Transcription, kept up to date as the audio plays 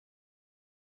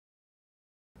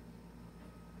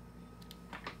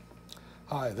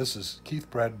Hi, this is Keith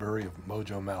Bradbury of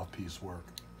Mojo Mouthpiece Work.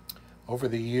 Over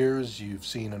the years, you've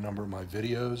seen a number of my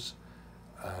videos,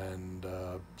 and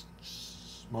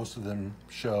most of them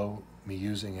show me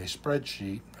using a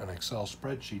spreadsheet, an Excel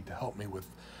spreadsheet, to help me with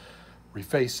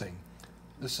refacing.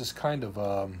 This is kind of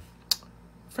a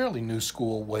fairly new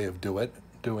school way of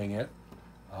doing it.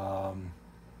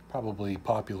 Probably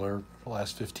popular the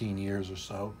last 15 years or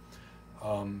so.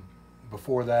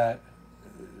 Before that,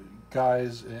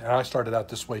 guys, and I started out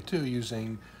this way too,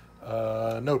 using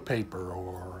note paper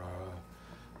or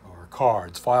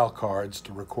cards, file cards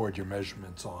to record your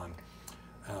measurements on.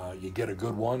 You get a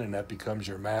good one and that becomes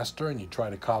your master, and you try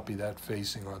to copy that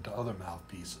facing onto other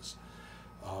mouthpieces.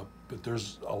 But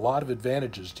there's a lot of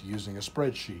advantages to using a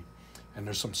spreadsheet, and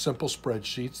there's some simple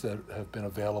spreadsheets that have been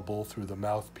available through the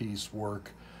Mouthpiece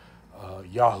Work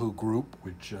Yahoo group,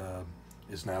 which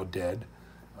is now dead,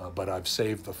 but I've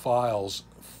saved the files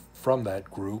from that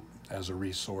group as a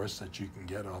resource that you can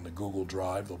get on the Google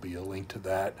Drive. There'll be a link to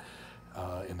that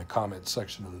in the comments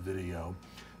section of the video.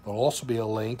 There'll also be a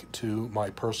link to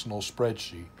my personal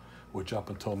spreadsheet, which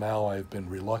up until now I've been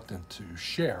reluctant to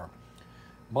share,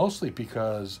 mostly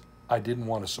because I didn't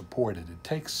want to support it. It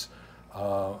takes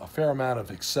a fair amount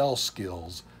of Excel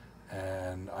skills,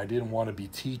 and I didn't want to be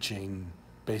teaching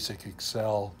basic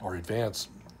Excel or advanced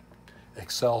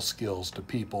Excel skills to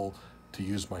people to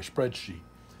use my spreadsheet.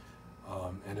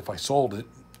 And if I sold it,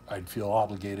 I'd feel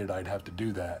obligated. I'd have to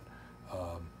do that.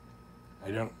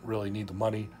 I don't really need the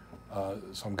money,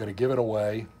 so I'm going to give it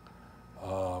away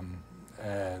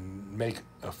and make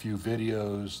a few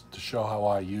videos to show how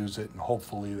I use it, and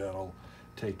hopefully that'll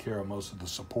take care of most of the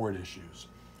support issues.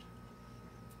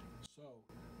 So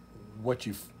what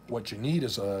you need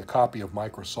is a copy of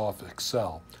Microsoft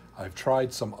Excel. I've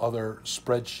tried some other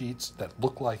spreadsheets that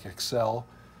look like Excel,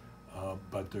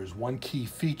 but there's one key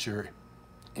feature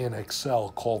in Excel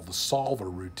called the solver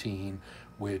routine,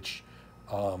 which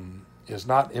is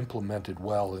not implemented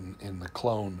well in the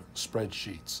clone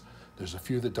spreadsheets. There's a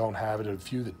few that don't have it and a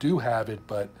few that do have it,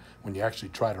 but when you actually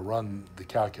try to run the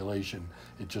calculation,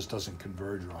 it just doesn't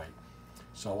converge right.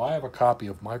 So I have a copy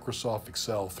of Microsoft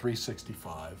Excel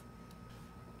 365.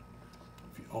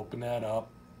 If you open that up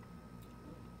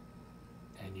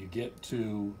and you get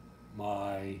to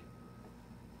my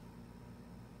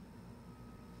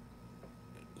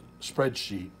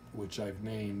spreadsheet, which I've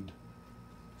named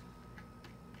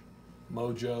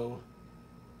Mojo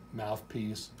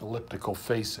Mouthpiece Elliptical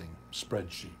Facing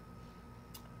Spreadsheet.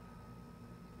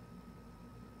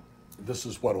 This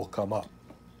is what will come up.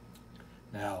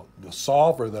 Now, the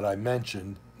solver that I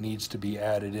mentioned needs to be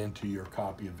added into your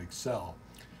copy of Excel.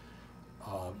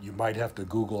 You might have to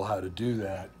Google how to do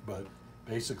that, but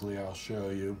basically I'll show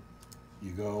you.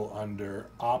 You go under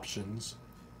Options,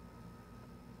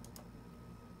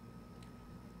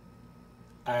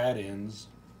 Add-ins,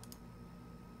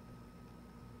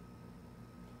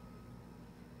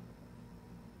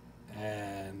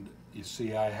 and you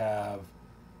see I have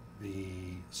the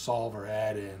solver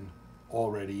add-in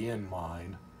already in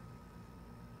mine.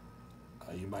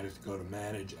 You might have to go to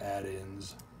Manage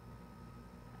Add-ins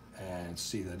and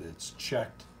see that it's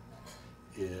checked.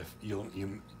 If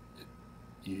you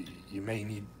may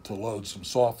need to load some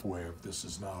software if this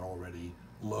is not already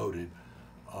loaded.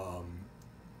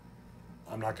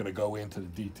 I'm not going to go into the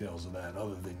details of that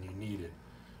other than you need it.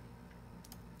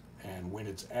 And when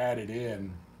it's added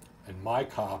in my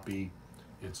copy,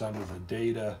 it's under the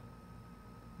Data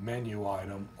menu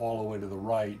item. All the way to the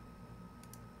right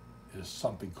is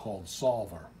something called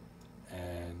Solver.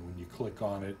 And when you click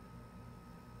on it,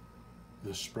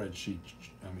 this spreadsheet,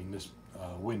 this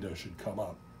window should come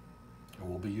up. And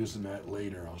we'll be using that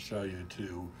later. I'll show you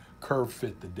to curve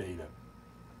fit the data.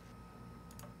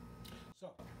 So,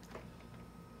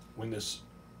 when this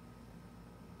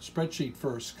spreadsheet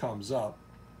first comes up,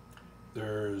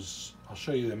 I'll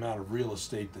show you the amount of real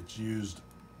estate that's used.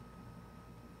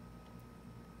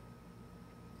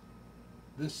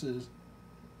 This is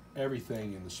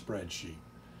everything in the spreadsheet.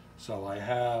 So I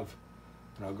have,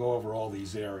 and I'll go over all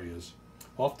these areas.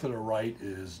 Off to the right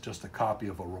is just a copy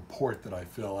of a report that I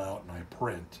fill out and I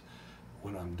print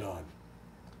when I'm done.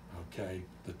 Okay,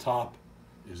 the top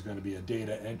is going to be a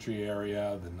data entry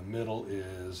area. Then the middle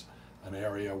is an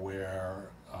area where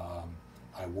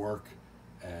I work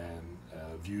and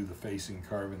view the facing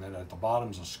curve, and then at the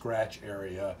bottom is a scratch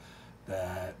area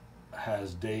that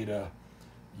has data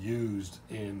used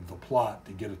in the plot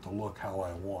to get it to look how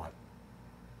I want.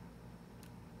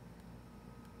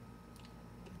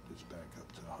 Take this back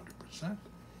up to 100%.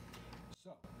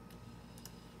 So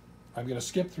I'm going to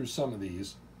skip through some of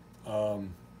these.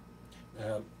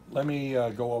 Let me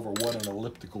go over what an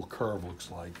elliptical curve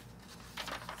looks like.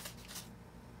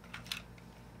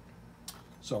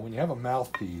 So when you have a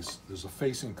mouthpiece, there's a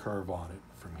facing curve on it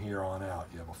from here on out.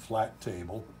 You have a flat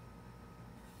table,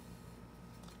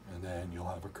 and then you'll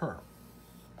have a curve.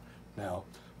 Now,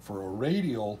 for a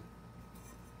radial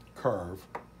curve,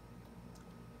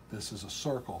 this is a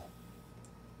circle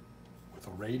with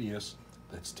a radius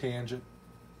that's tangent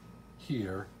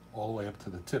here all the way up to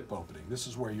the tip opening. This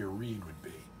is where your read would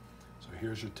be. So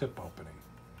here's your tip opening.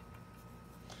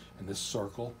 And this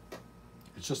circle,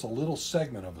 it's just a little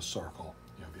segment of a circle.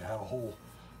 You know, if you have a whole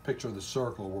picture of the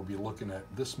circle, we'll be looking at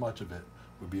this much of it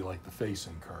would be like the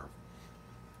facing curve.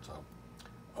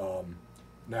 So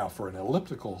now for an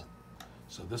elliptical,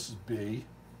 so this is B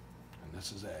and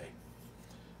this is A.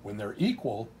 When they're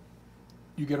equal,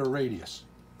 you get a radius.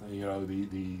 You know, the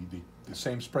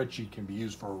same spreadsheet can be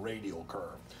used for a radial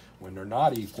curve. When they're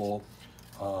not equal,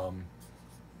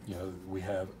 you know, we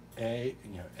have A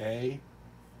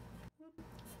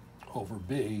over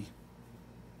B,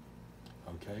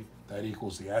 okay, that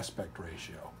equals the aspect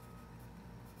ratio.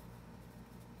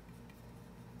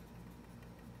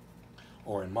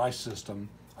 Or in my system,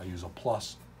 I use a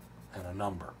plus and a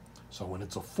number. So when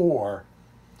it's a 4,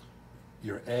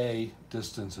 your A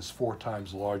distance is 4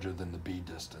 times larger than the B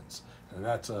distance. And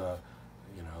that's a,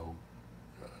 you know,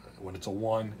 when it's a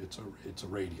 1, it's a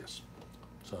radius.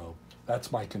 So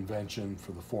that's my convention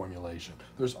for the formulation.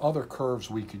 There's other curves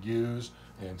we could use,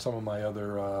 and some of my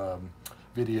other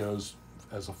videos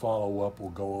as a follow-up will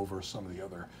go over some of the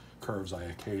other curves I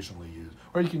occasionally use.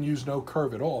 Or you can use no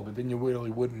curve at all, but then you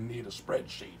really wouldn't need a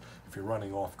spreadsheet if you're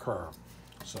running off curve.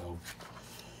 So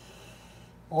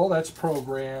all that's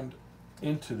programmed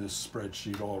into this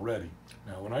spreadsheet already.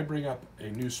 Now when I bring up a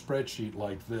new spreadsheet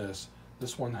like this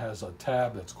one has a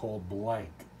tab that's called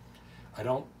blank. I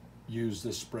don't use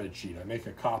this spreadsheet, I make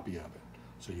a copy of it.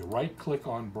 So you right click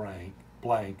on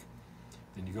blank,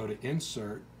 then you go to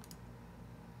insert,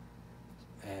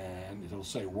 and it'll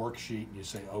say worksheet, and you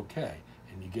say okay,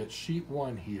 and you get sheet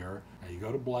 1 here. Now you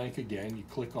go to blank again, you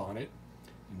click on it,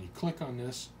 and you click on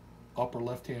this upper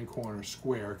left hand corner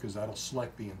square, because that'll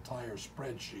select the entire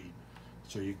spreadsheet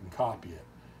so you can copy it.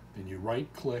 Then you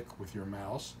right click with your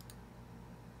mouse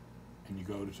and you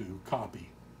go to copy.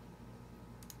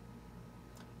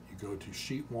 You go to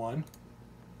sheet 1.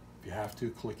 If you have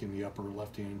to, click in the upper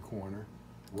left hand corner,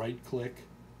 right click,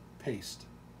 paste.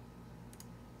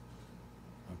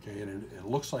 Okay, and it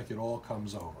looks like it all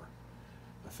comes over.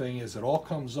 The thing is, it all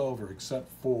comes over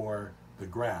except for the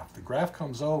graph. The graph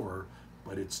comes over,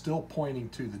 but it's still pointing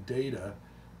to the data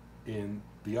in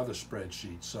the other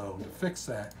spreadsheet. So to fix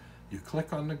that, you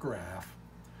click on the graph,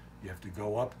 you have to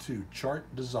go up to Chart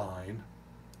Design,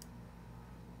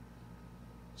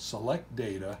 select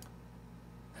Data,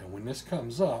 and when this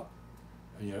comes up,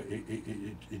 you know,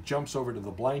 it jumps over to the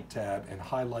blank tab and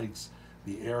highlights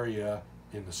the area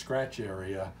in the scratch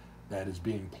area that is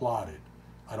being plotted.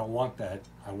 I don't want that.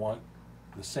 I want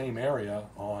the same area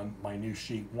on my new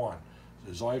sheet 1.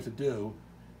 So all I have to do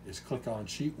is click on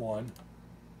sheet 1,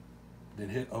 then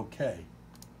hit OK,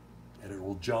 and it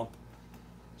will jump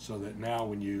so that now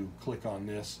when you click on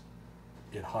this,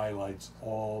 it highlights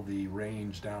all the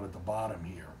range down at the bottom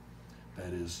here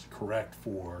that is correct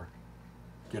for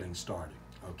getting started.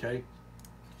 Okay,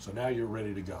 so now you're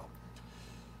ready to go.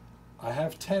 I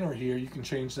have tenor here. You can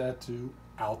change that to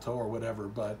alto or whatever,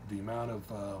 but the amount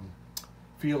of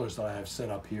feelers that I have set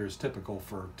up here is typical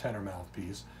for tenor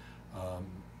mouthpiece,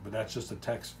 but that's just a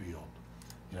text field.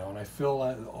 You know, and I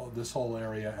fill this whole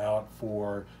area out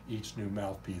for each new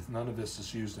mouthpiece. None of this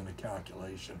is used in a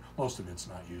calculation. Most of it's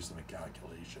not used in a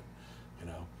calculation. You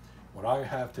know, what I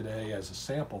have today as a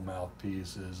sample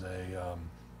mouthpiece is a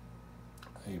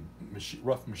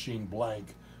rough machine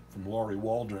blank from Laurie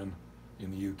Waldron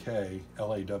in the UK,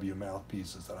 LAW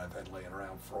mouthpieces that I've had laying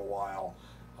around for a while,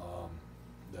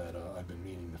 that I've been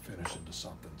meaning to finish into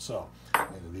something. So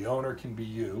the owner can be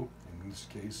you. In this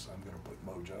case, I'm going to put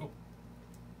Mojo.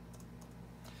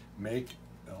 Make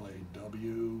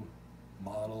LAW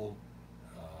model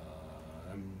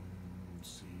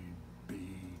MCB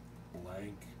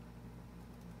blank.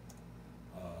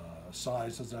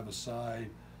 Size doesn't have a side.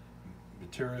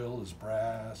 Material is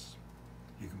brass.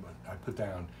 You can I put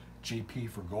down GP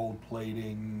for gold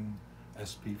plating,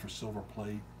 SP for silver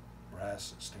plate,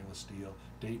 brass, stainless steel.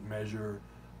 Date measure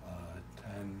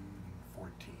 10/14.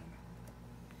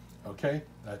 Okay,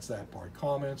 that's that part.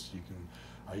 Comments, you can.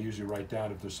 I usually write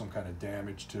down if there's some kind of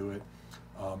damage to it.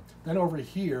 Then over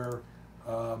here,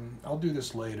 I'll do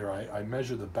this later. I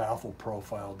measure the baffle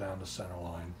profile down to center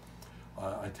line.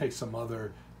 I take some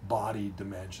other body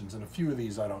dimensions, and a few of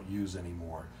these I don't use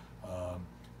anymore.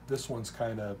 This one's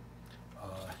kind of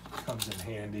comes in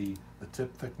handy. The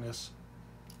tip thickness,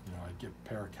 you know, I get a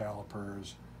pair of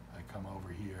calipers, I come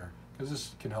over here, because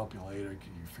this can help you later.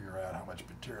 You figure out how much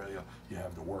material you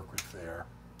have to work with there.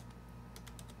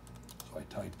 So I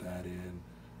type that in.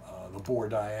 The bore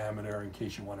diameter, in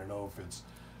case you want to know if it's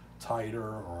tighter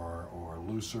or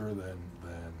looser than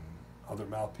other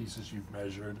mouthpieces you've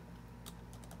measured.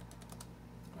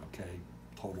 Okay,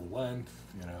 total length,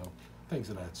 you know, things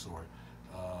of that sort.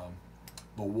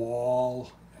 The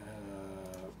wall,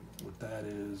 what that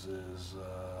is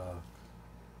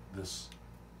this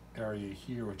area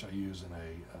here, which I use in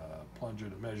a plunger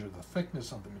to measure the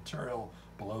thickness of the material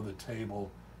below the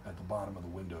table at the bottom of the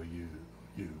window U.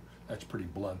 That's pretty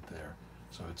blunt there.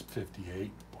 So it's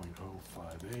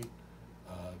 58.058.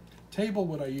 Table,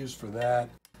 what I use for that,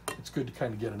 it's good to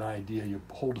kind of get an idea. You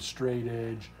hold a straight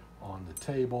edge on the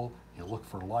table, you look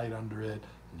for light under it,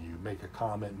 and you make a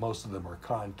comment. Most of them are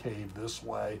concave this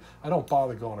way. I don't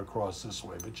bother going across this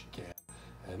way, but you can.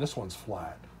 And this one's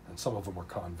flat, and some of them are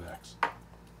convex.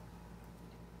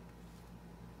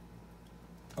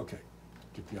 Okay,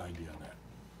 get the idea on that.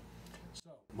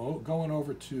 So going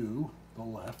over to the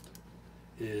left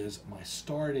is my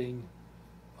starting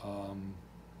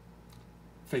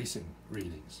facing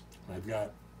readings. I've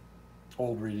got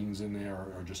old readings in there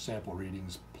or just sample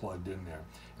readings plugged in there.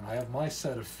 And I have my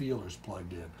set of feelers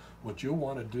plugged in. What you'll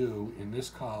want to do in this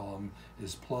column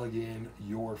is plug in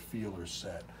your feeler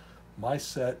set. My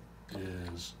set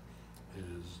is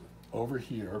over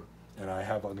here, and I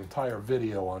have an entire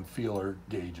video on feeler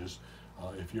gauges.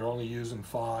 If you're only using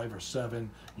 5 or 7,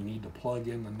 you need to plug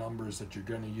in the numbers that you're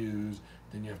going to use.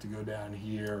 Then you have to go down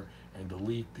here and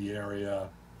delete the area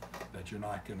that you're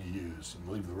not going to use and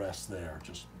leave the rest there.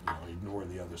 Just, you know, ignore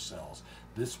the other cells.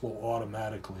 This will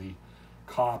automatically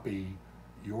copy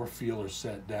your feeler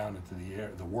set down into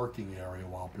the working area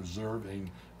while preserving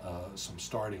some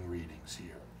starting readings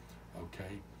here.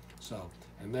 Okay, so,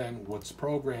 and then what's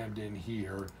programmed in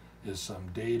here is some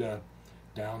data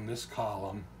down this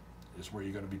column is where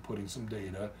you're going to be putting some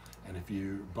data, and if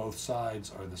you both sides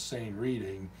are the same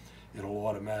reading, it'll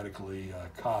automatically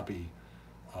copy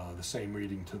the same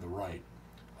reading to the right.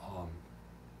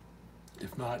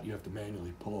 If not, you have to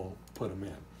manually put them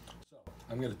in. So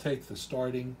I'm going to take the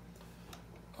starting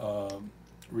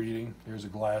reading. Here's a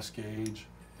glass gauge.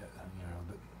 You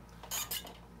know,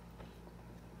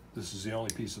 this is the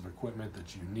only piece of equipment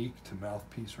that's unique to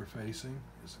Mouthpiece refacing,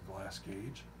 is a glass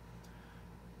gauge.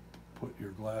 Put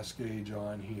your glass gauge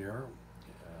on here,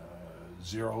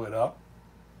 zero it up,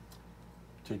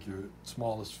 take your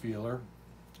smallest feeler,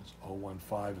 it's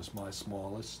 0.15 is my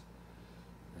smallest,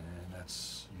 and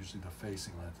that's usually the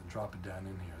facing length, and drop it down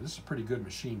in here. This is a pretty good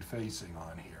machine facing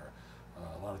on here.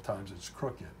 A lot of times it's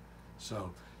crooked.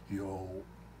 So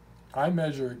I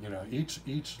measure, you know,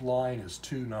 each line is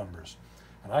 2 numbers,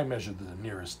 and I measure the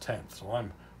nearest tenth, so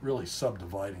I'm really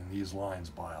subdividing these lines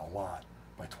by a lot,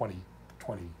 by 20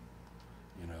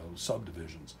 you know,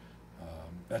 subdivisions.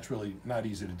 That's really not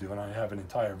easy to do, and I have an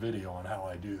entire video on how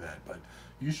I do that, but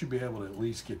you should be able to at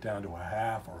least get down to a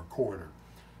half or a quarter.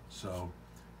 So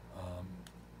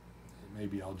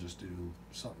maybe I'll just do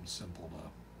something simple to,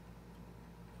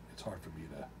 it's hard for me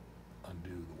to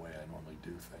undo the way I normally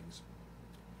do things.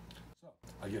 So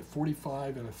I get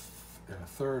 45 and a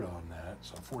third on that,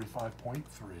 so 45.3.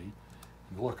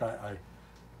 And look,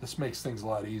 this makes things a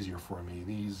lot easier for me.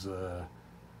 These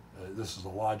this is a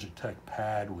Logitech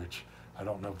pad, which I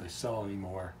don't know if they sell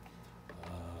anymore.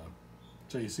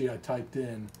 So you see I typed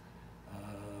in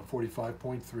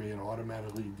 45.3 and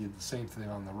automatically did the same thing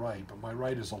on the right, but my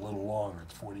right is a little longer.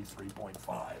 It's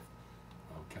 43.5.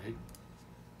 Okay,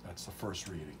 that's the first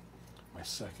reading. My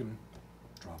second,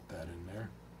 drop that in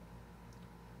there.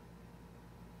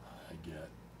 I get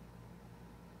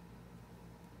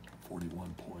 41.5,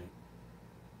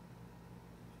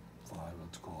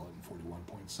 let's call it, and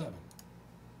 41.7.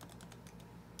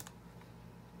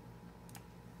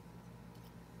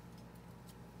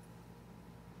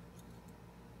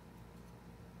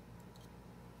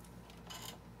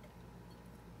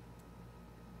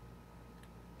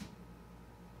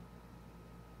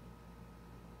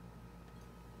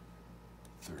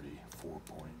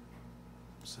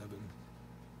 $34.7,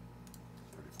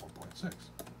 34.6.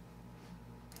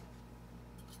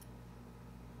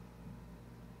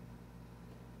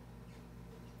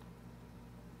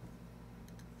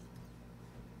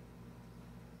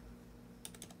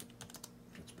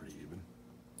 That's pretty even.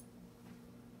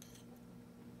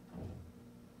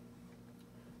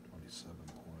 27.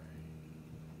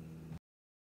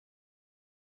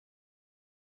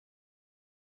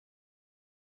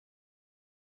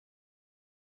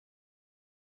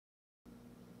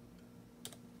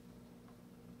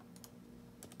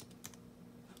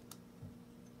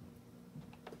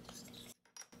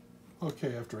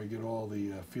 Okay, after I get all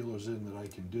the feelers in that I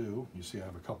can do, you see I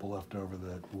have a couple left over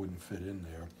that wouldn't fit in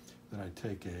there. Then I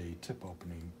take a tip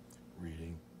opening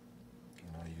reading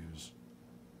and I use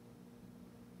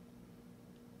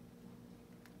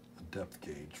a depth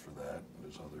gauge for that.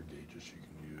 There's other gauges you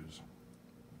can use.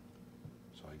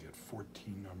 So I get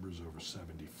 14 numbers over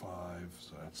 75,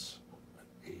 so that's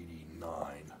an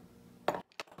 89.089.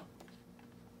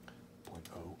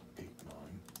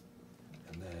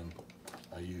 And then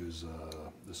I use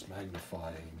this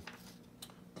magnifying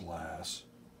glass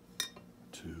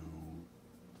to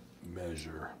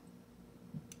measure.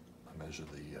 I measure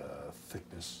the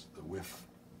thickness, the width,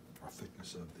 or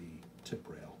thickness of the tip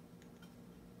rail.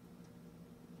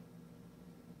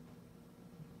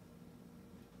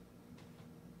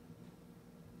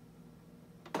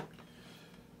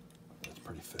 That's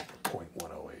pretty thick,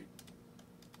 0.108.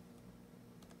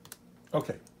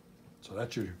 Okay, so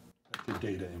that's your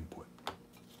data input.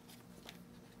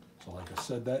 So like I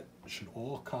said, that should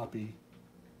all copy.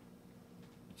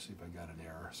 Let's see if I got an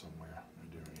error somewhere. I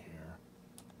do it here.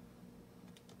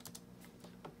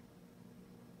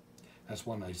 That's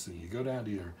one nice thing. You go down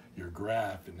to your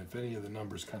graph, and if any of the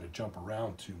numbers kind of jump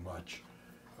around too much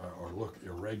or look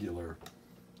irregular,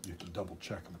 you can double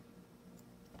check them.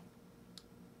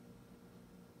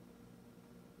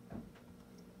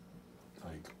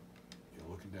 Like, you're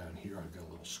looking down here, I've got a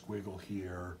little squiggle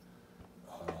here.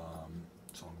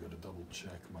 So I'm going to double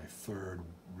check my third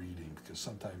reading, because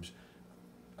sometimes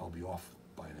I'll be off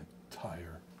by an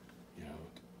entire,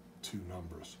 2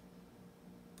 numbers.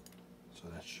 So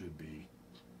that should be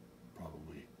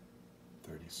probably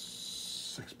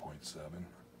 36.7. I mean,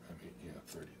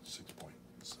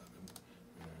 36.7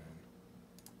 and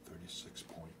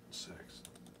 36.6.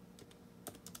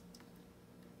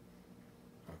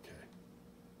 Okay.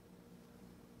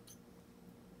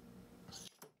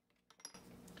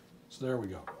 So there we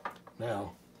go.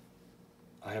 Now,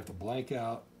 I have to blank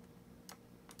out,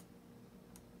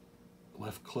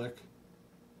 left click,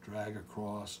 drag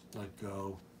across, let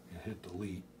go, and hit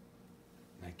delete,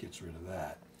 and that gets rid of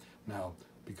that. Now,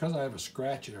 because I have a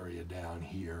scratch area down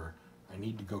here, I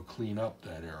need to go clean up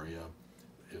that area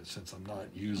since I'm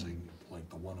not using like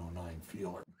the 109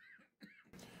 feeler.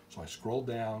 So I scroll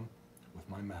down with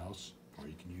my mouse, or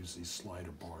you can use these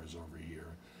slider bars over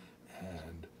here,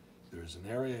 and there's an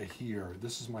area here.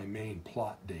 This is my main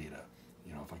plot data.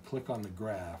 If I click on the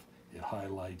graph, it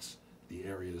highlights the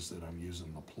areas that I'm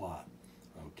using the plot,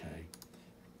 okay?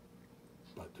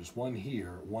 But there's one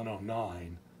here,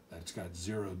 109, that's got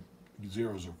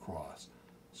zeros across.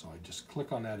 So I just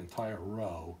click on that entire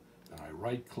row, and I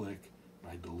right click,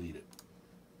 and I delete it.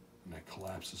 And that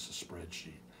collapses the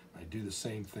spreadsheet. And I do the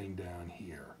same thing down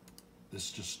here.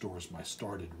 This just stores my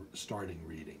starting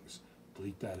readings.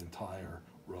 Delete that entire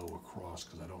row across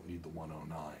because I don't need the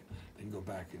 109. Then go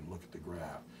back and look at the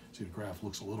graph. See, the graph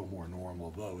looks a little more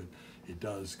normal, though it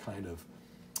does kind of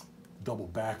double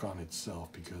back on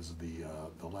itself because the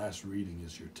last reading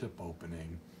is your tip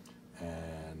opening,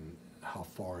 and how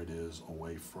far it is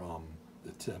away from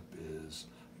the tip is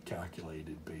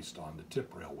calculated based on the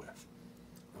tip rail width.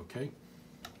 Okay,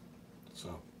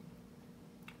 so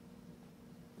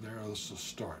there's the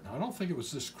start. Now I don't think it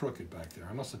was this crooked back there.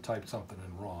 I must have typed something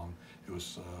in wrong. It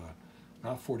was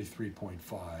not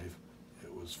 43.5,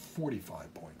 it was 45.5.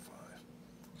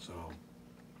 So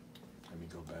let me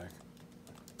go back.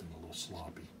 Been a little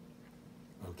sloppy.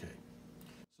 Okay,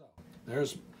 so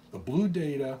there's the blue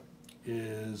data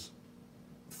is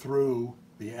through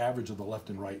the average of the left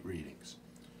and right readings.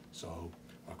 So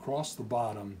across the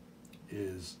bottom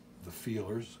is the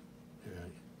feelers.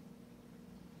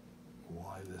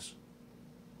 Why this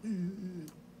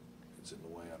is in the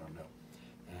way, I don't know.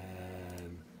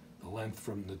 And the length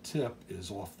from the tip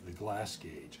is off the glass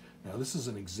gauge. Now this is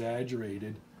an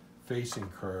exaggerated facing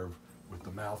curve with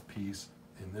the mouthpiece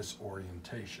in this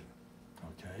orientation,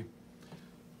 okay?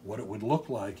 What it would look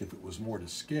like if it was more to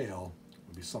scale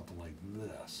would be something like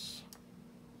this.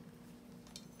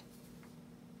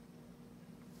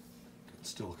 It's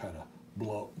still kind of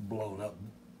blown up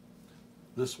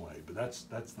this way, but that's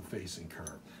the facing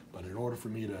curve. But in order for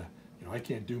me to, I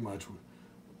can't do much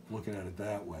looking at it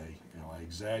that way. I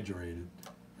exaggerate it,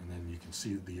 and then you can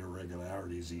see the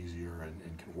irregularities easier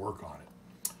and can work on it.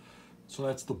 So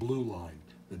that's the blue line.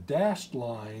 The dashed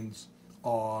lines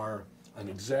are an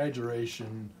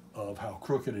exaggeration of how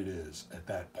crooked it is at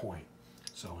that point.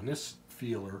 So in this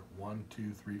feeler, 1,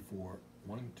 2, 3, 4,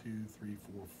 1, 2, 3,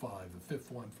 4, 5, the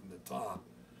fifth one from the top,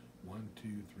 1,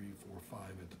 2, 3, 4, 5.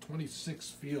 At the 26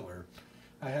 feeler,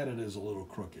 I had it as a little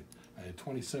crooked. I had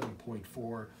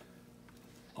 27.4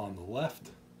 on the left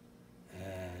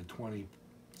and 20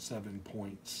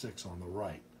 7.6 on the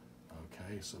right.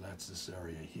 Okay, so that's this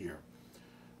area here.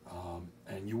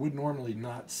 And you would normally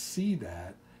not see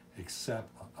that,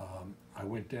 except I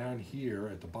went down here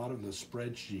at the bottom of the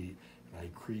spreadsheet and I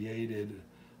created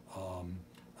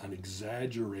an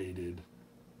exaggerated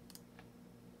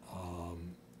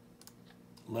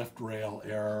left rail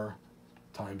error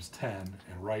times 10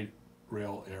 and right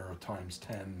rail error times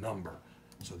 10 number.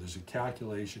 So there's a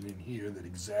calculation in here that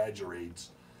exaggerates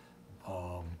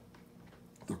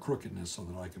the crookedness so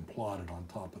that I can plot it on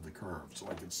top of the curve so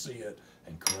I can see it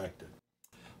and correct it.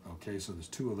 Okay, so there's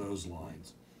two of those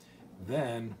lines.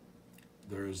 Then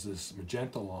there's this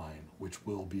magenta line, which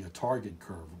will be a target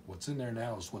curve. What's in there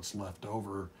now is what's left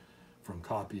over from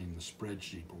copying the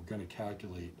spreadsheet, but we're going to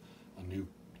calculate a new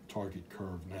target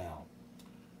curve now.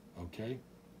 Okay?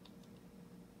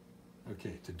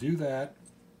 Okay, to do that,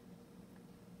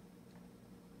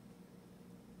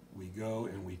 we go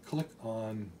and we click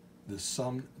on the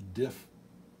sum diff.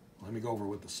 Let me go over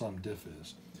what the sum diff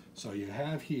is. So you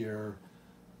have here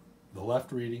the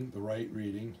left reading, the right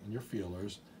reading, and your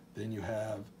feelers. Then you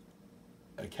have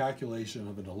a calculation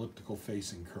of an elliptical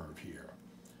facing curve here.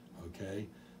 Okay?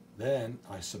 Then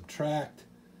I subtract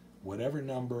whatever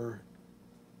number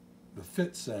the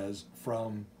fit says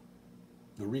from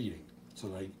the reading. So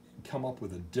that I come up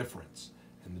with a difference.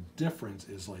 And the difference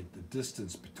is like the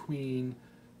distance between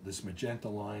this magenta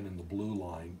line and the blue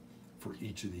line for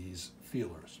each of these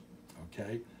feelers.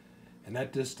 Okay? And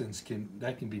that distance can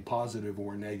be positive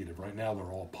or negative. Right now they're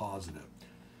all positive.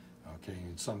 Okay,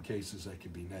 in some cases that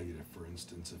could be negative. For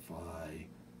instance, if I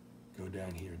go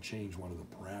down here and change one of the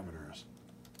parameters.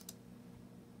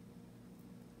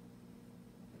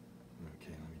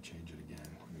 Okay, let me change it again.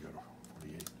 Let me go to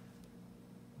 48.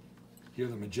 Here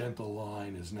the magenta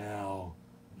line is now,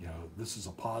 you know, this is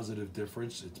a positive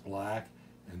difference, it's black,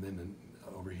 and then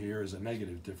over here is a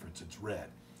negative difference, it's red.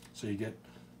 So you get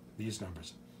these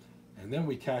numbers. And then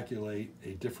we calculate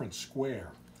a difference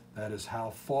square. That is how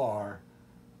far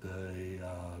the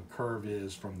curve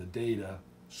is from the data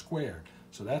squared.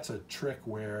 So that's a trick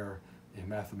where in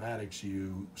mathematics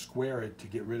you square it to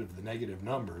get rid of the negative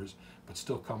numbers, but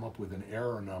still come up with an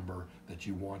error number that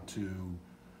you want to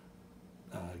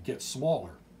get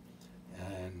smaller.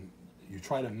 And you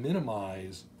try to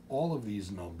minimize all of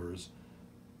these numbers,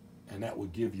 and that will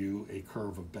give you a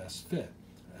curve of best fit.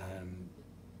 And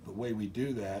the way we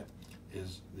do that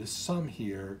is this sum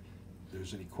here,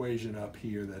 there's an equation up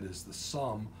here that is the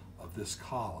sum of this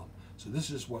column. So this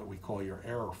is what we call your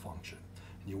error function.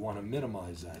 And you want to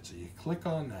minimize that. So you click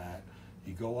on that,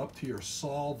 you go up to your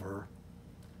solver,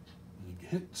 you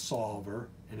hit solver,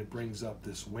 and it brings up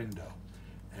this window.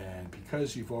 And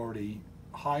because you've already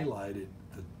highlighted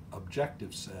the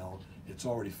objective cell, it's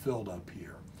already filled up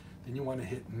here. Then you want to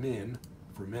hit min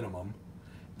for minimum.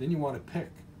 Then you want to pick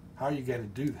how you're going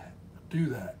to do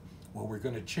that. Well, we're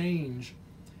going to change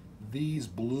these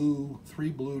three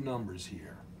blue numbers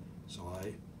here. So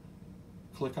I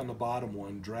click on the bottom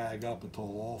one, drag up until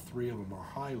all three of them are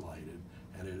highlighted,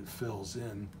 and it fills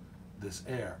in this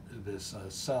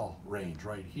cell range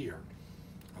right here.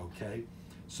 Okay,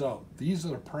 so these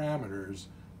are the parameters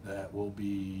that will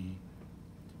be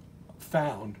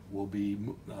found, will be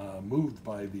moved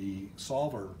by the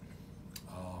solver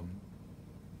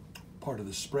part of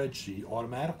the spreadsheet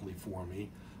automatically for me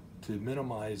to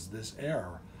minimize this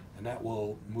error, and that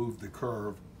will move the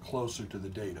curve closer to the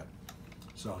data.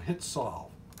 So hit solve,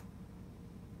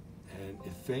 and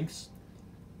it thinks,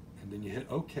 and then you hit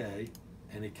OK,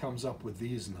 and it comes up with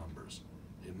these numbers.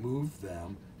 It moved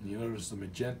them, and you notice the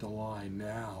magenta line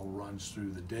now runs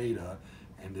through the data,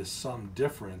 and this sum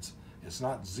difference, it's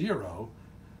not 0,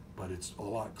 but it's a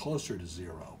lot closer to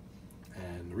 0.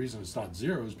 And the reason it's not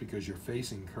 0 is because your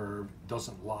facing curve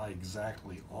doesn't lie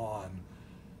exactly on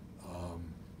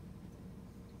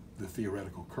the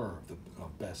theoretical curve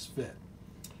of best fit.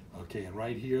 Okay, and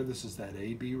right here, this is that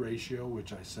A-B ratio,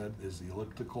 which I said is the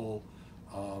elliptical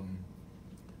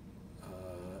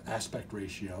aspect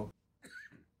ratio.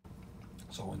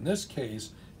 So in this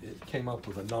case, it came up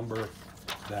with a number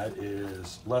that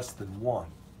is less than 1.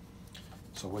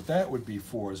 So what that would be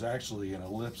for is actually an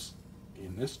ellipse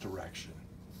in this direction,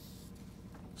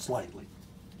 slightly,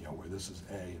 you know, where this is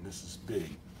A and this is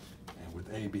B. And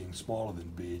with A being smaller than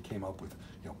B, it came up with,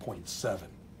 you know, 0.7.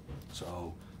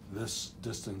 So this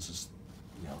distance is,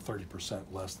 you know,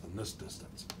 30% less than this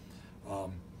distance.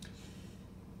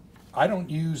 I don't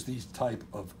use these type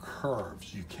of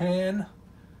curves. You can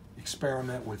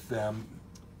experiment with them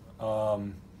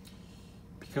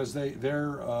because they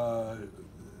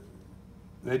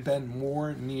bend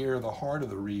more near the heart of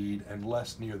the reed and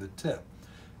less near the tip.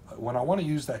 when I want to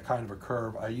use that kind of a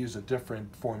curve, I use a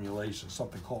different formulation,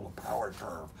 something called a power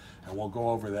curve, and we'll go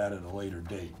over that at a later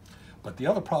date. But the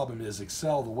other problem is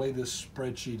Excel, the way this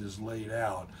spreadsheet is laid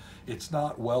out, it's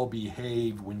not well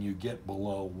behaved when you get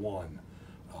below 1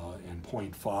 and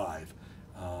 0.5.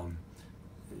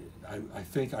 I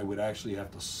think I would actually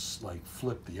have to like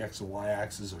flip the X and Y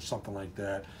axis or something like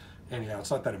that. Anyhow,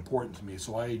 it's not that important to me,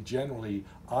 so I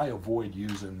avoid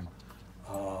using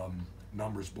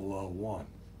numbers below 1.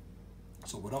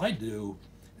 So what I do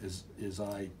is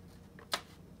I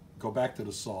go back to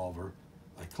the solver,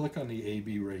 I click on the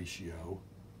AB ratio.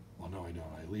 Well, no, I don't.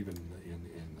 I leave it in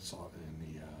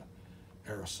the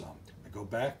error sum. I go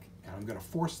back and I'm going to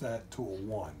force that to a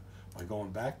 1. By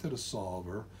going back to the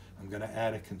solver, I'm going to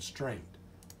add a constraint.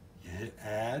 You hit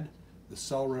add. The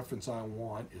cell reference I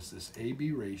want is this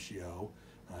AB ratio.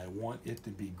 And I want it to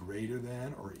be greater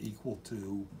than or equal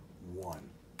to 1.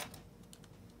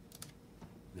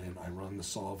 Then I run the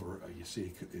solver. You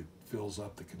see it fills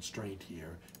up the constraint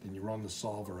here. Then you run the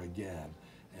solver again,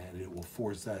 and it will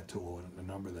force that to a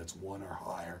number that's 1 or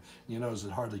higher. You notice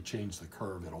it hardly changed the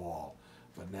curve at all.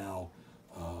 But now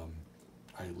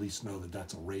I at least know that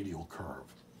that's a radial curve.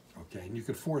 Okay, and you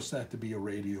could force that to be a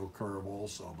radial curve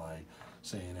also by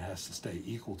saying it has to stay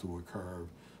equal to a curve,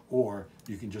 or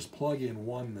you can just plug in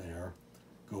 1 there,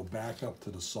 go back up to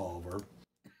the solver,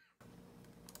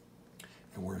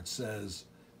 and where it says,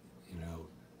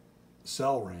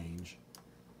 cell range,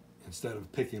 instead of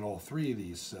picking all 3 of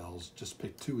these cells, just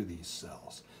pick 2 of these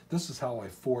cells. This is how I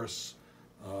force,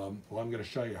 well, I'm going to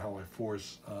show you how I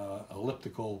force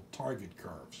elliptical target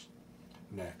curves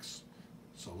next.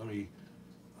 So let me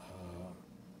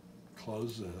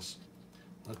close this.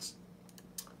 Let's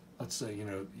say,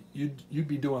 you'd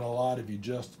be doing a lot if you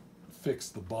just fix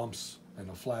the bumps and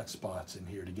the flat spots in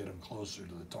here to get them closer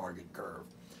to the target curve.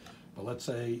 But let's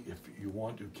say if you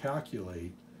want to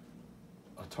calculate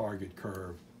a target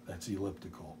curve that's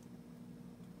elliptical,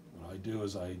 what I do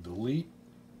is I delete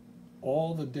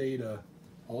all the data,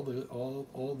 all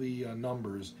the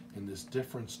numbers in this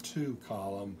difference 2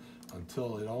 column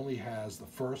until it only has the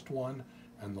first one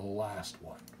and the last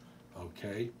one.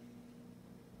 Okay?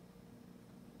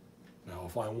 Now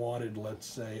if I wanted, let's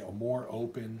say, a more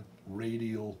open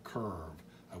radial curve,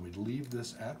 I would leave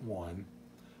this at 1.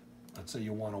 Let's say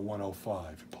you want a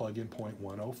 105. Plug in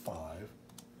 0.105.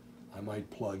 I might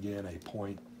plug in a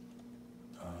point,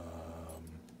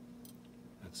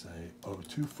 let's say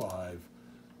 0.25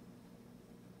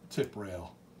 tip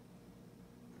rail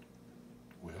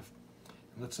width.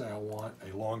 And let's say I want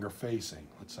a longer facing.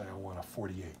 Let's say I want a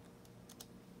 48.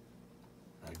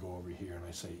 I go over here and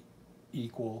I say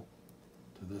equal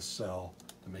to this cell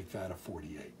to make that a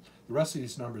 48. The rest of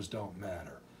these numbers don't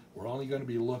matter. We're only going to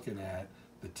be looking at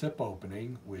the tip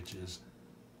opening, which is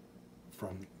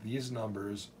from these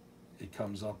numbers, it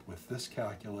comes up with this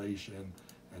calculation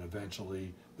and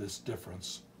eventually this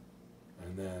difference,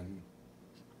 and then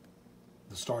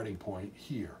the starting point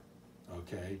here,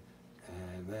 okay?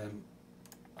 And then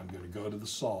I'm going to go to the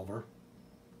solver,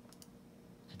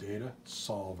 data,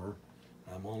 solver.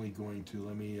 I'm only going to,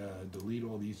 let me delete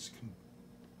all these,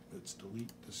 let's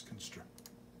delete this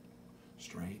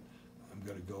constraint. I'm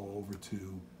going to go over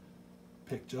to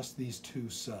pick just these 2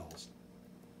 cells,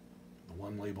 the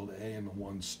one labeled A and the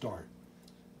one start.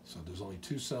 So there's only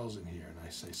 2 cells in here, and I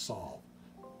say solve,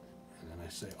 and then I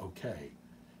say okay.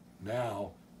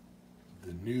 Now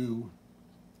the new,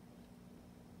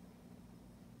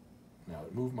 now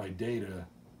it moved my data,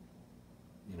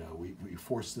 we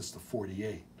forced this to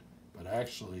 48, but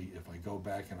actually if I go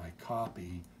back and I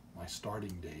copy my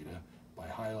starting data by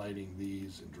highlighting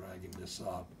these and dragging this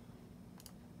up,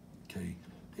 okay,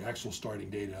 the actual starting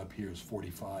data up here is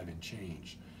 45 and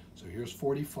change. So here's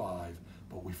 45,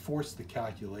 but we forced the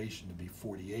calculation to be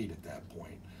 48 at that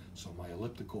point. So my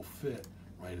elliptical fit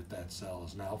right at that cell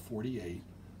is now 48,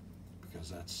 because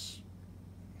that's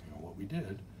what we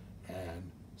did.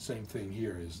 And same thing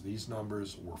here is these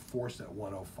numbers were forced at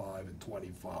 105 and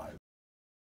 25.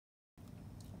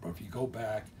 But if you go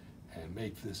back and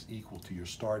make this equal to your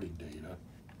starting data,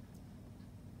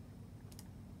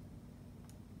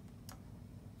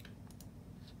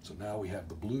 so now we have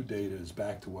the blue data is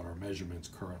back to what our measurements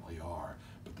currently are,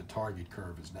 but the target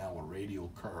curve is now a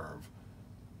radial curve,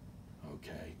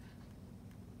 okay?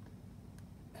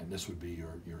 And this would be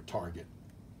your target,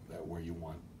 that where you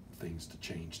want things to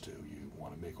change to. You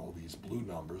want to make all these blue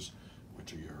numbers,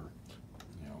 which are your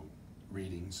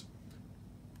readings,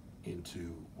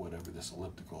 into whatever this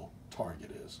elliptical target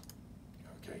is,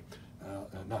 okay?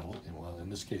 Well, in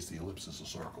this case, the ellipse is a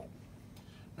circle.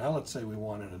 Now let's say we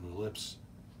wanted an ellipse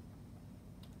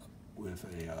with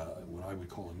a what I would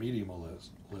call a medium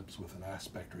ellipse with an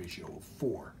aspect ratio of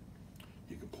 4.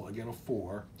 You can plug in a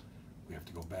 4. We have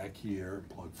to go back here and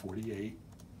plug 48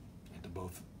 into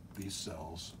both these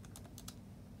cells.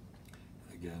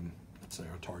 Again, let's say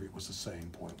our target was the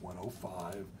same,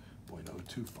 0.105,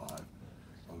 0.025.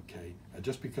 Okay, and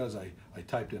just because I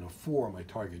typed in a 4, my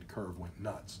target curve went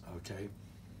nuts. Okay,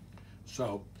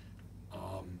 so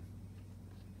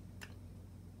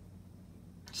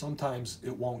sometimes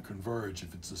it won't converge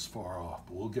if it's this far off,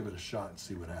 but we'll give it a shot and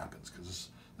see what happens, because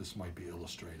this might be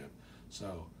illustrative.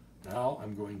 So now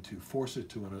I'm going to force it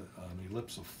to an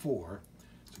ellipse of 4.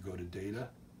 So go to Data,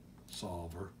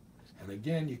 Solver, and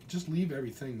again, you can just leave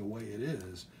everything the way it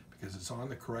is because it's on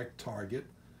the correct target.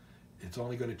 It's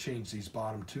only going to change these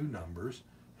bottom 2 numbers,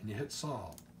 and you hit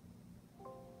Solve.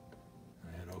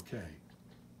 And hit OK.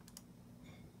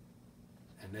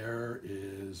 And there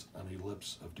is an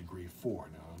ellipse of degree 4.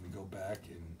 Now let me go back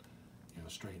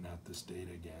and straighten out this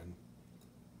data again.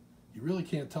 You really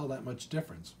can't tell that much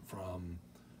difference from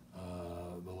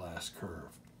the last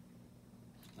curve.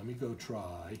 Let me go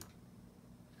try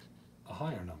a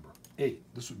higher number, 8.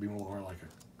 This would be more like a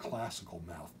classical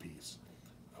mouthpiece.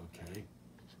 Okay.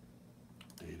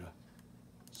 Data,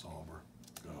 Solver,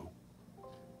 go.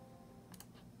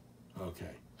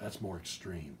 Okay, that's more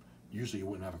extreme. Usually you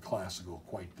wouldn't have a classical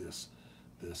quite this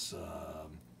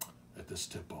at this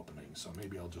tip opening, so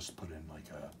maybe I'll just put in like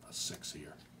a 6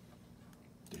 here.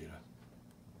 Data,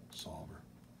 Solver,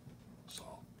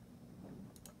 Solve.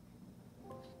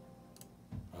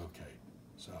 Okay,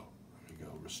 so let me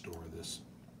go restore this.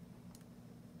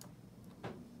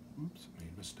 Oops, made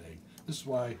a mistake. This is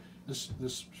why this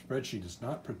spreadsheet is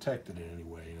not protected in any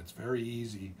way, and it's very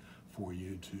easy for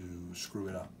you to screw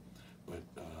it up. But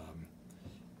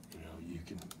you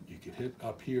can hit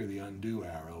up here the undo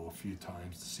arrow a few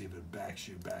times to see if it backs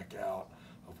you back out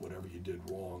of whatever you did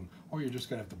wrong, or you're just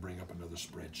going to have to bring up another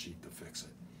spreadsheet to fix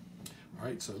it. All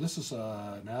right, so this is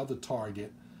now the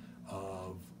target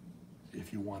of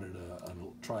if you wanted to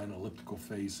try an elliptical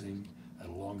facing at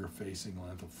a longer facing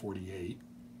length of 48.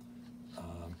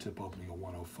 Tip opening of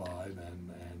 105 and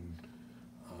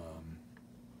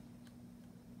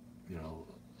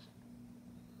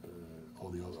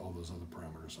all those other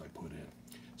parameters I put in.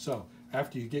 So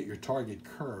after you get your target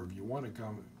curve, you want to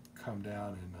come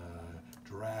down and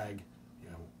drag.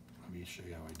 Let me show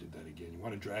you how I did that again. You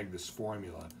want to drag this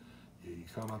formula. You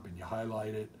come up and you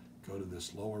highlight it. Go to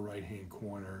this lower right-hand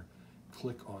corner.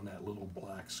 Click on that little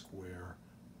black square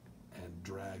and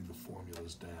drag the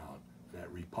formulas down. That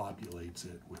repopulates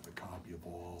it with a copy of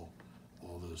all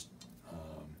those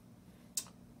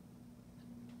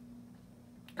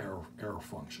error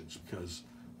functions, because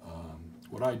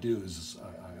what I do is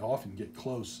I often get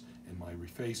close in my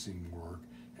refacing work,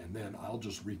 and then I'll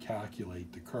just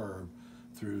recalculate the curve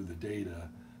through the data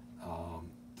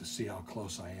to see how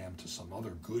close I am to some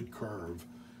other good curve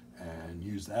and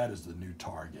use that as the new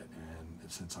target.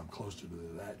 And since I'm closer to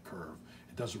that curve,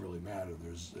 it doesn't really matter.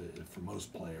 There's for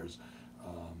most players,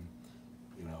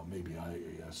 maybe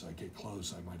as I get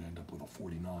close, I might end up with a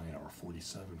 49 or a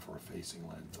 47 for a facing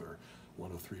length, or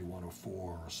 103, 104,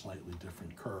 or a slightly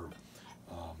different curve.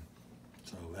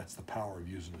 So that's the power of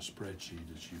using a spreadsheet,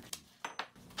 is you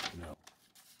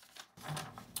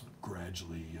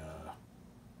gradually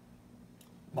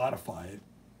modify it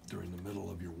during the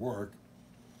middle of your work.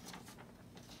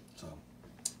 So,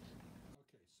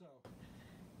 okay,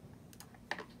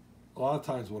 so a lot of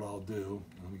times what I'll do,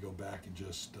 let me go back and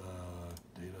just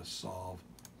data solve.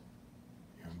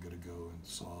 Here I'm going to go and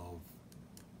solve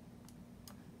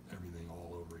everything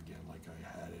all over again like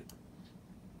I had it.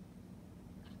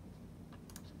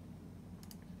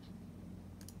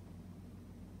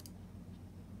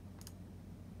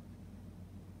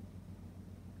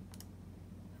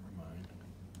 Never mind.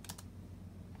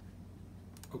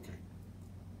 Okay.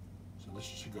 So this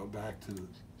should go back to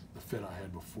the fit I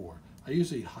had before. I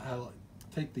usually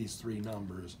take these 3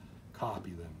 numbers,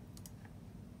 copy them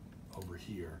over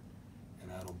here, and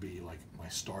that'll be like my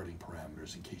starting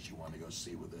parameters in case you want to go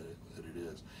see what it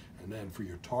is. And then for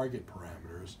your target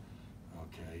parameters,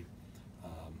 okay,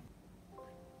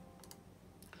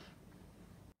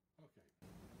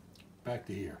 back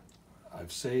to here.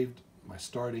 I've saved my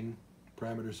starting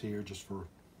parameters here just for,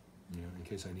 in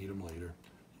case I need them later.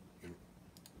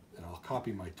 And I'll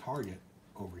copy my target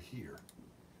over here.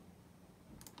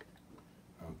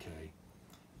 Okay.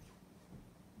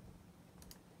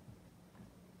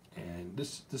 And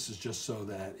this is just so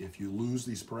that if you lose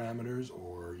these parameters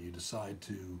or you decide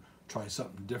to try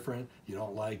something different, you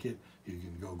don't like it, you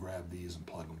can go grab these and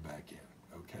plug them back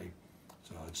in. Okay.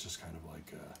 So it's just kind of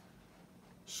like a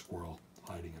squirrel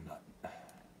hiding a nut.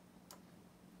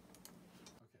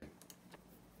 Okay.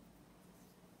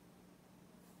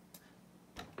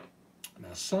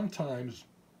 Now sometimes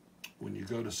when you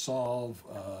go to solve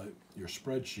your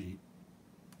spreadsheet,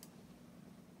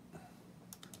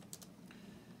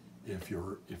 if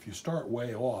you start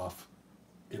way off,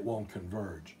 it won't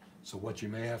converge. So what you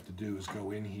may have to do is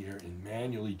go in here and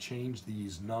manually change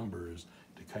these numbers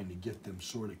to kind of get them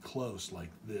sort of close like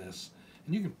this.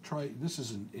 And you can try, this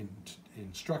is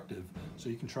instructive, so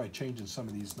you can try changing some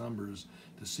of these numbers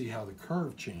to see how the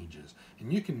curve changes.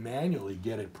 And you can manually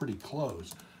get it pretty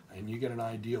close, and you get an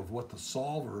idea of what the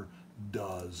solver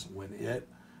does when it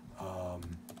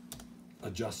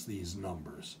adjusts these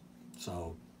numbers.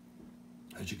 So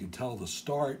as you can tell, the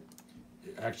start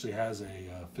actually has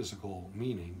a physical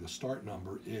meaning. The start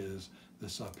number is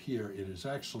this up here. It is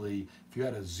actually, if you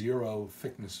had a 0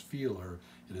 thickness feeler,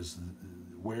 it is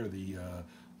where the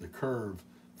curve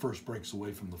first breaks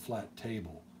away from the flat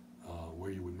table,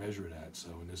 where you would measure it at. So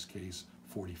in this case,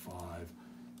 45.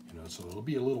 So it'll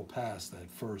be a little past that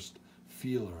first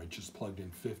feeler. I just plugged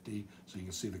in 50, so you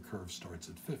can see the curve starts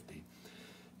at 50.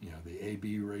 The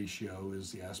AB ratio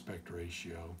is the aspect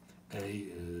ratio. A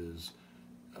is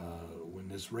when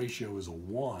this ratio is a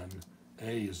 1,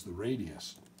 A is the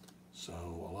radius. So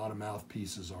a lot of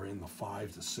mouthpieces are in the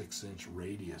 5 to 6 inch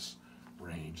radius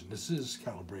range, and this is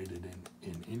calibrated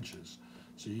in inches.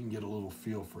 So you can get a little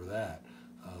feel for that,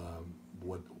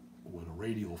 what a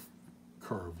radial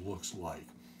curve looks like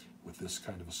with this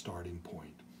kind of a starting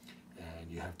point.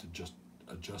 And you have to just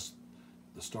adjust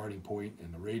the starting point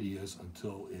and the radius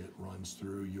until it runs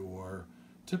through your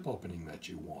tip opening that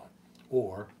you want.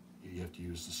 Or you have to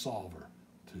use the solver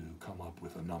to come up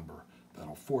with a number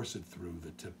that'll force it through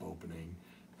the tip opening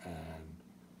and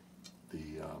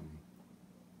the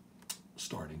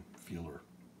starting feeler.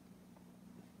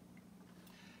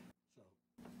 So,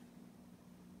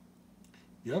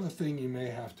 the other thing you may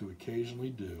have to occasionally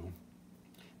do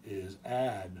is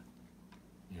add,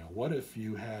 what if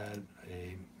you had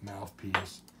a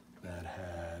mouthpiece that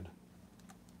had,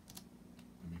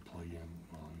 let me plug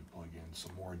in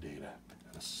some more data.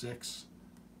 At a 6,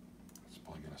 let's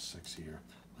plug in a 6 here.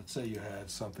 Let's say you had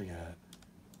something at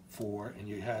 4 and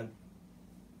you had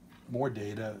more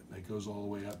data that goes all the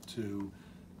way up to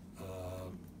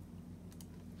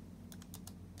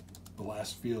the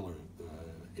last feeler,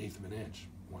 the 1/8 of an inch,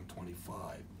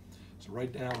 125. So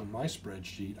right now in my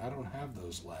spreadsheet, I don't have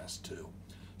those last two.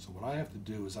 So what I have to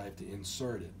do is I have to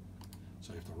insert it.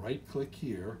 So I have to right click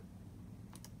here,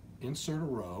 insert a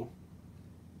row.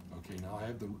 Okay, now I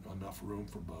have enough room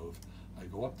for both. I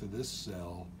go up to this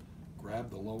cell, grab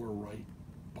the lower right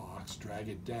box, drag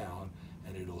it down,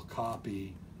 and it'll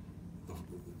copy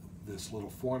this little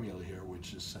formula here,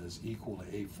 which just says equal to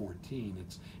A14.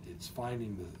 It's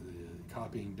finding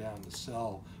copying down the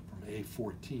cell from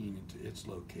A14 into its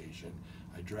location.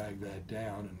 I drag that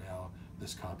down, and now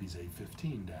this copies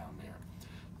A15 down there.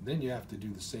 And then you have to do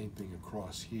the same thing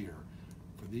across here.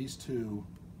 For these two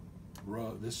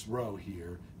this row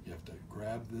here, you have to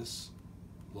grab this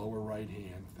lower right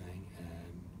hand thing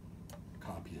and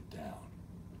copy it down.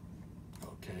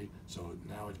 Okay, so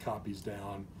now it copies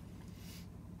down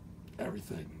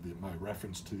everything, my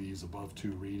reference to these above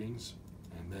two readings,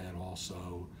 and then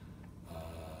also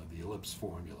the ellipse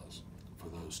formulas for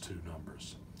those two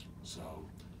numbers. So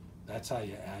that's how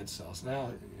you add cells.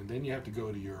 Now, and then you have to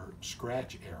go to your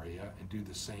scratch area and do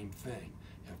the same thing.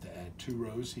 You have to add 2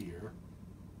 rows here,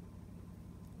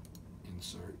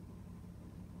 insert,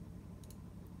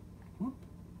 whoop,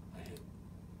 I hit,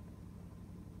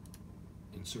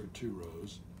 insert 2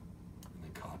 rows, and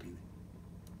then copy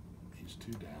these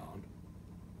 2 down,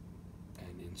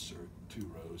 and insert 2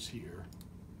 rows here,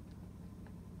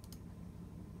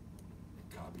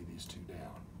 and copy these 2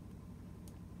 down,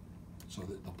 so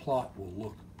that the plot will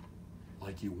look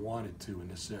like you want it to in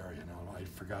this area. Now, I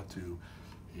forgot to,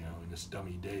 in this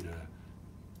dummy data,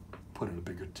 put in a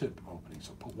bigger tip opening,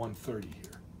 so put 130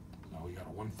 here. Now we got a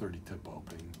 130 tip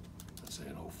opening, let's say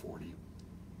an 040,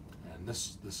 and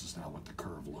this is now what the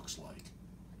curve looks like.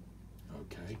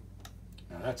 Okay,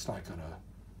 now that's not gonna,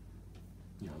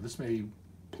 this may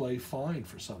play fine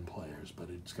for some players, but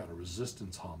it's got a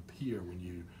resistance hump here when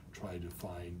you try to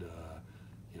find,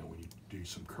 when you do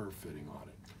some curve fitting on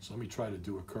it. So let me try to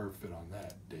do a curve fit on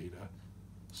that. Data,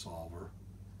 solver,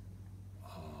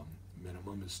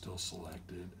 minimum is still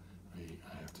selected.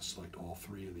 I have to select all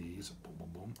 3 of these, boom, boom,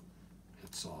 boom,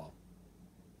 hit solve.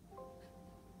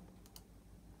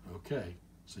 Okay,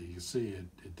 so you can see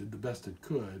it did the best it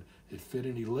could. It fit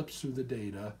an ellipse through the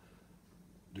data,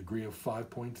 degree of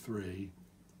 5.3,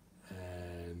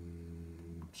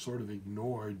 and sort of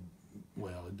ignored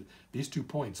well, these 2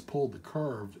 points pulled the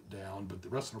curve down, but the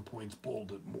rest of the points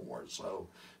pulled it more. So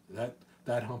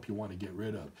that hump you want to get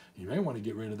rid of. You may want to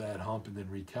get rid of that hump and then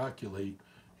recalculate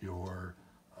your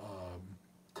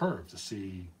curve to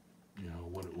see,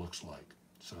 what it looks like.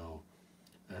 So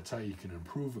that's how you can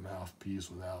improve a mouthpiece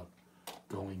without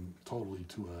going totally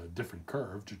to a different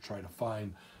curve, to try to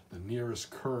find the nearest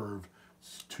curve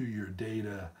to your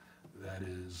data that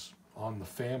is on the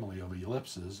family of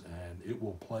ellipses, and it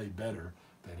will play better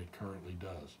than it currently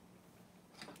does.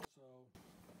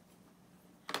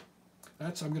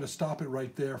 So I'm going to stop it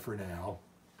right there for now.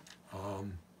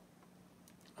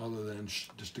 Other than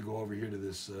just to go over here to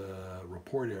this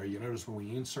report area, you notice when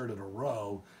we inserted a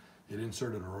row, it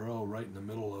inserted a row right in the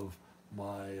middle of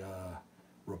my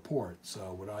report.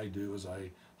 So what I do is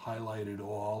I highlight it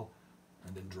all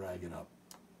and then drag it up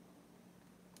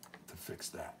to fix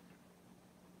that.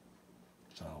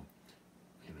 So,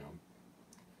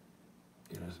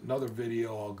 another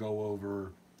video I'll go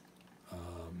over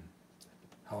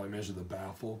how I measure the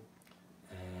baffle,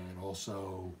 and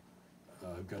also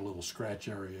I've got a little scratch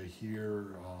area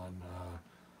here on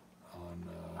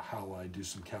how I do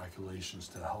some calculations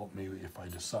to help me if I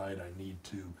decide I need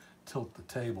to tilt the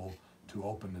table to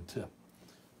open the tip.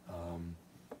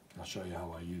 I'll show you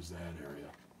how I use that area.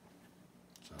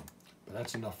 So, but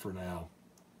that's enough for now.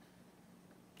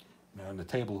 Now in the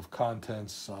table of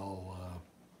contents, I'll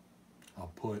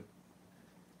put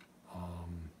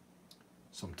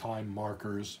some time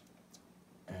markers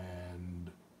and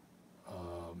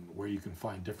where you can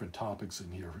find different topics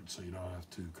in here, so you don't have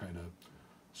to kind of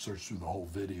search through the whole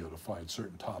video to find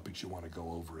certain topics you want to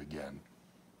go over again.